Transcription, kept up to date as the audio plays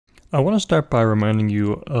I want to start by reminding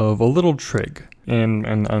you of a little trig, and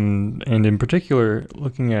in particular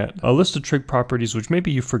looking at a list of trig properties which maybe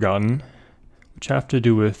you've forgotten, which have to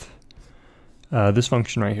do with this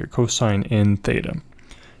function right here, cosine n theta.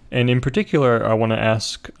 And in particular, I want to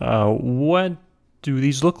ask, what do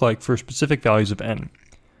these look like for specific values of n?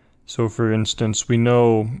 So for instance, we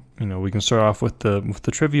know, we can start off with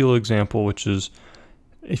the trivial example, which is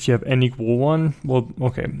if you have n equal 1, well,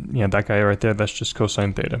 okay, yeah, that guy right there, that's just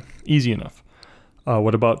cosine theta. Easy enough.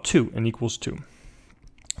 What about 2? N equals 2.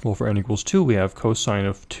 Well, for n equals 2, we have cosine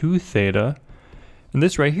of 2 theta. And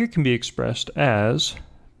this right here can be expressed as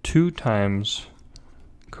 2 times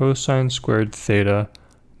cosine squared theta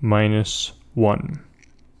minus 1.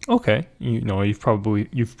 Okay, you've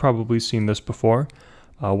probably seen this before.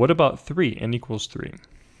 What about 3? N equals 3.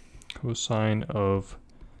 Cosine of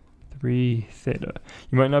 3 theta.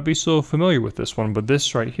 You might not be so familiar with this one, but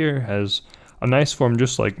this right here has a nice form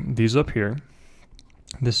just like these up here.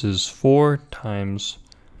 This is 4 times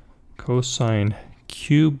cosine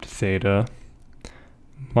cubed theta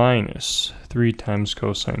minus 3 times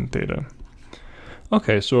cosine theta.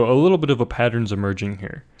 Okay, so a little bit of a pattern's emerging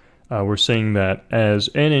here. We're saying that as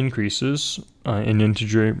n increases in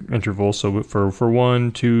integer intervals, so for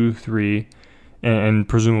 1, 2, 3, and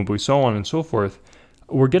presumably so on and so forth,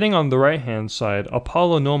 we're getting on the right-hand side a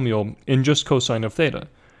polynomial in just cosine of theta.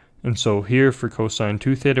 And so here for cosine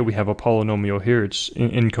 2 theta, we have a polynomial here. It's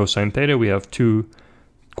in cosine theta, we have 2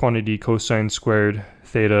 quantity cosine squared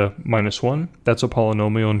theta minus 1. That's a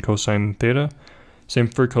polynomial in cosine theta. Same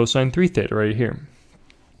for cosine 3 theta right here.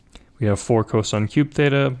 We have 4 cosine cubed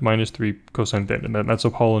theta minus 3 cosine theta. That's a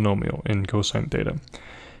polynomial in cosine theta.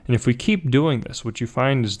 And if we keep doing this, what you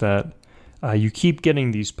find is that you keep getting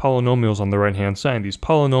these polynomials on the right-hand side, these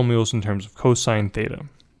polynomials in terms of cosine theta.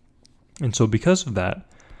 And so because of that,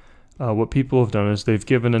 what people have done is they've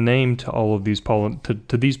given a name to all of these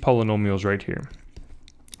to these polynomials right here.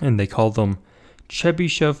 And they call them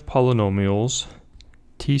Chebyshev polynomials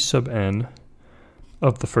t sub n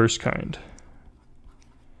of the first kind.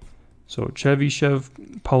 So Chebyshev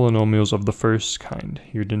polynomials of the first kind,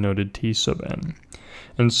 here denoted t sub n.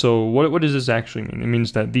 And so what does this actually mean? It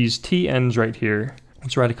means that these tn's right here,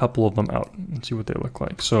 let's write a couple of them out and see what they look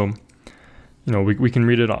like. So, we can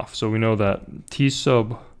read it off. So we know that t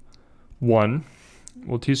sub 1,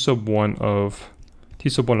 well, t sub 1 of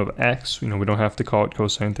x, we don't have to call it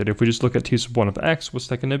cosine theta. If we just look at t sub 1 of x, what's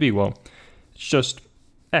that going to be? Well, it's just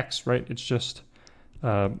x, right? It's just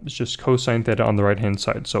cosine theta on the right-hand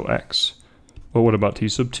side, so x. Well, what about t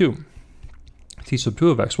sub 2? T sub 2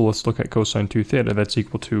 of x, well, let's look at cosine 2 theta. That's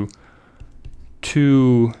equal to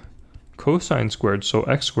 2 cosine squared, so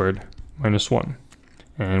x squared minus 1.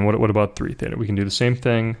 And what about 3 theta? We can do the same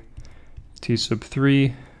thing. T sub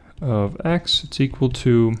 3 of x, it's equal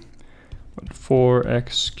to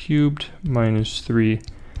 4x cubed minus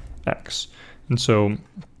 3x. And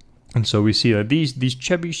so we see that these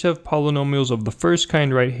Chebyshev polynomials of the first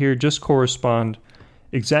kind right here just correspond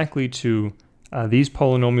exactly to these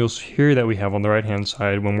polynomials here that we have on the right-hand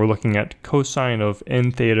side when we're looking at cosine of n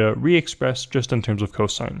theta re-expressed just in terms of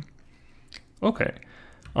cosine. Okay,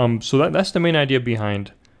 so that's the main idea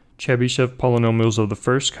behind Chebyshev polynomials of the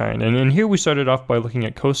first kind. And here we started off by looking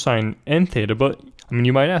at cosine n theta, but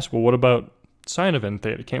you might ask, well, what about sine of n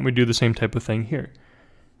theta? Can't we do the same type of thing here?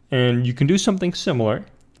 And you can do something similar,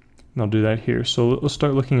 and I'll do that here. So let's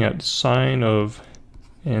start looking at sine of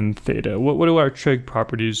n theta. What do our trig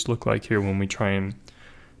properties look like here when we try and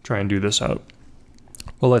do this out?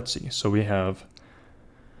 Well, let's see. So we have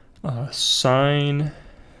sine,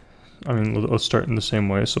 let's start in the same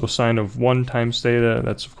way. So sine of 1 times theta,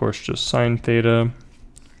 that's of course just sine theta.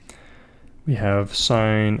 We have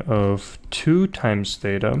sine of 2 times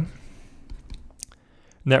theta. And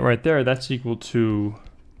that right there, that's equal to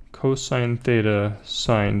cosine theta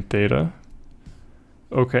sine theta.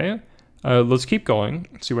 Okay. Let's keep going,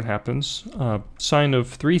 see what happens. Sine of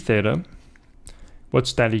 3 theta,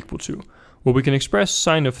 what's that equal to? Well, we can express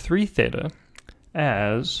sine of 3 theta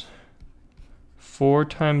as 4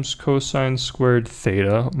 times cosine squared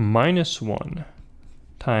theta minus 1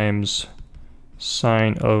 times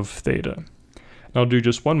sine of theta. And I'll do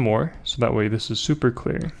just one more, so that way this is super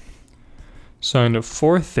clear. Sine of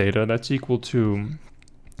 4 theta, that's equal to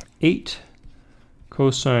 8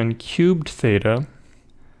 cosine cubed theta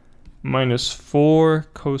minus 4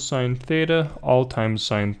 cosine theta all times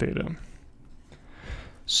sine theta.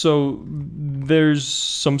 So there's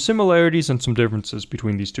some similarities and some differences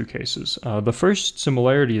between these two cases. The first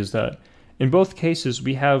similarity is that in both cases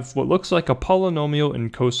we have what looks like a polynomial in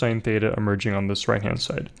cosine theta emerging on this right-hand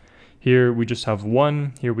side. Here we just have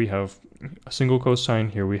 1, here we have a single cosine.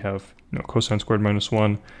 Here we have cosine squared minus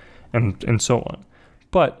 1, and so on.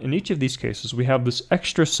 But in each of these cases, we have this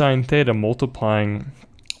extra sine theta multiplying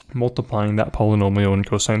that polynomial in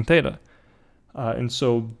cosine theta. And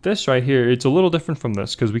so this right here, it's a little different from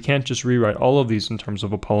this because we can't just rewrite all of these in terms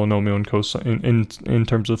of a polynomial in cosine in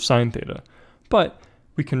terms of sine theta. But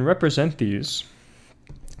we can represent these.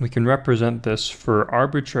 We can represent this for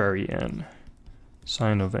arbitrary n,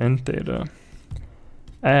 sine of n theta,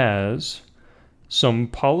 as some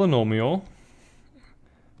polynomial,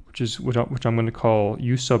 which I'm going to call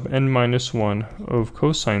u sub n minus 1 of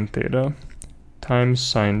cosine theta times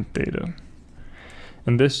sine theta.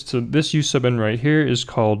 And this u sub n right here is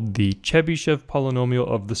called the Chebyshev polynomial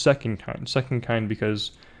of the second kind. Second kind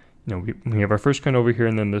because we have our first kind over here,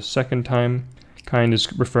 and then the second kind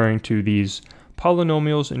is referring to these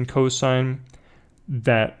polynomials in cosine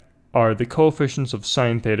that are the coefficients of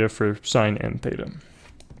sine theta for sine n theta.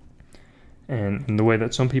 And the way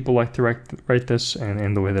that some people like to write this,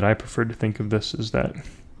 and the way that I prefer to think of this, is that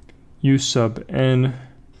u sub n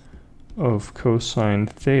of cosine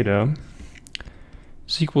theta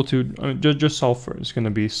is equal to, just solve for it, it's going to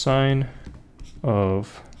be sine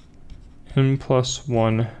of n plus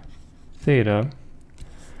 1 theta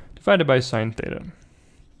divided by sine theta.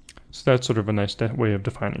 So that's sort of a nice way of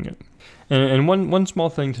defining it. And one small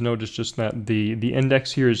thing to note is just that the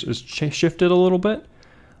index here is shifted a little bit.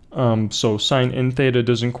 So sine n theta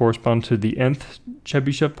doesn't correspond to the nth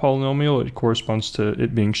Chebyshev polynomial, it corresponds to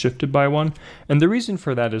it being shifted by 1. And the reason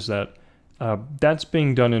for that is that that's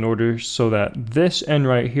being done in order so that this n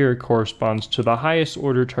right here corresponds to the highest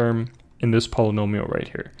order term in this polynomial right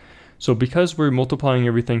here. So because we're multiplying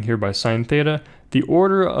everything here by sine theta, the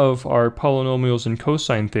order of our polynomials in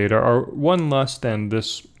cosine theta are 1 less than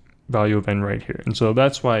this value of n right here. And so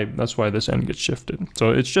that's why this n gets shifted. So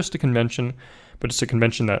it's just a convention, but it's a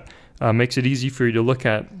convention that makes it easy for you to look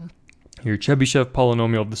at your Chebyshev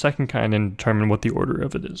polynomial of the second kind and determine what the order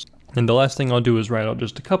of it is. And the last thing I'll do is write out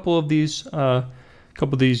just a couple of these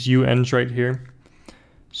un's right here.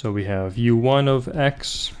 So we have u1 of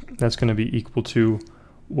x, that's going to be equal to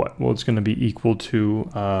what? Well, it's going to be equal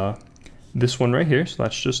to this one right here, so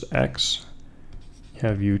that's just x. You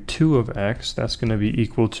have u2 of x, that's going to be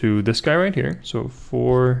equal to this guy right here, so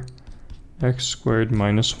 4x squared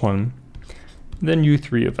minus 1. Then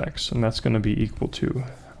u3 of x, and that's going to be equal to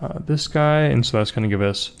this guy, and so that's going to give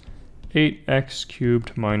us 8x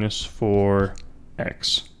cubed minus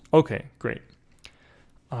 4x. Okay, great.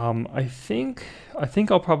 I think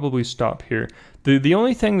I'll probably stop here. The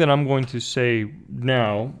only thing that I'm going to say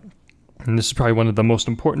now, and this is probably one of the most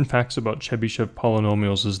important facts about Chebyshev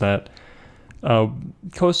polynomials, is that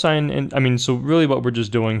cosine, so really what we're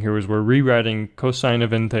just doing here is we're rewriting cosine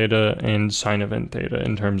of n theta and sine of n theta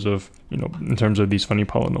in terms of these funny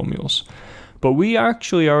polynomials. But we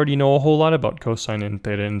actually already know a whole lot about cosine n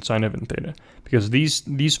theta and sine of n theta, because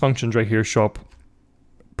these functions right here show up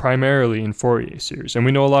primarily in Fourier series, and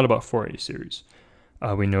we know a lot about Fourier series.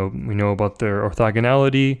 We know about their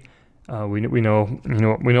orthogonality. We know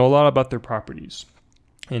a lot about their properties.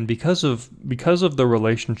 And because of the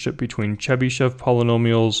relationship between Chebyshev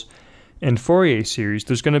polynomials and Fourier series,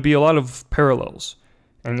 there's going to be a lot of parallels.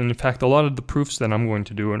 And in fact, a lot of the proofs that I'm going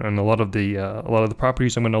to do and a lot of the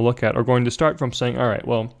properties I'm going to look at are going to start from saying, all right,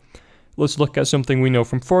 well, let's look at something we know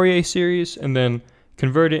from Fourier series and then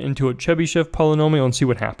convert it into a Chebyshev polynomial and see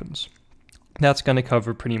what happens. That's going to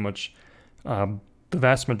cover pretty much the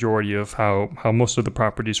vast majority of how most of the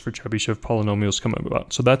properties for Chebyshev polynomials come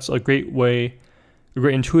about. So that's a great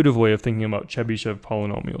intuitive way of thinking about Chebyshev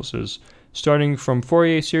polynomials, is starting from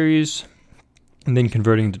Fourier series and then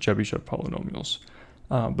converting to Chebyshev polynomials.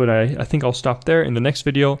 But I think I'll stop there. In the next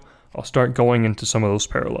video, I'll start going into some of those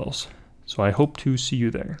parallels. So I hope to see you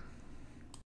there.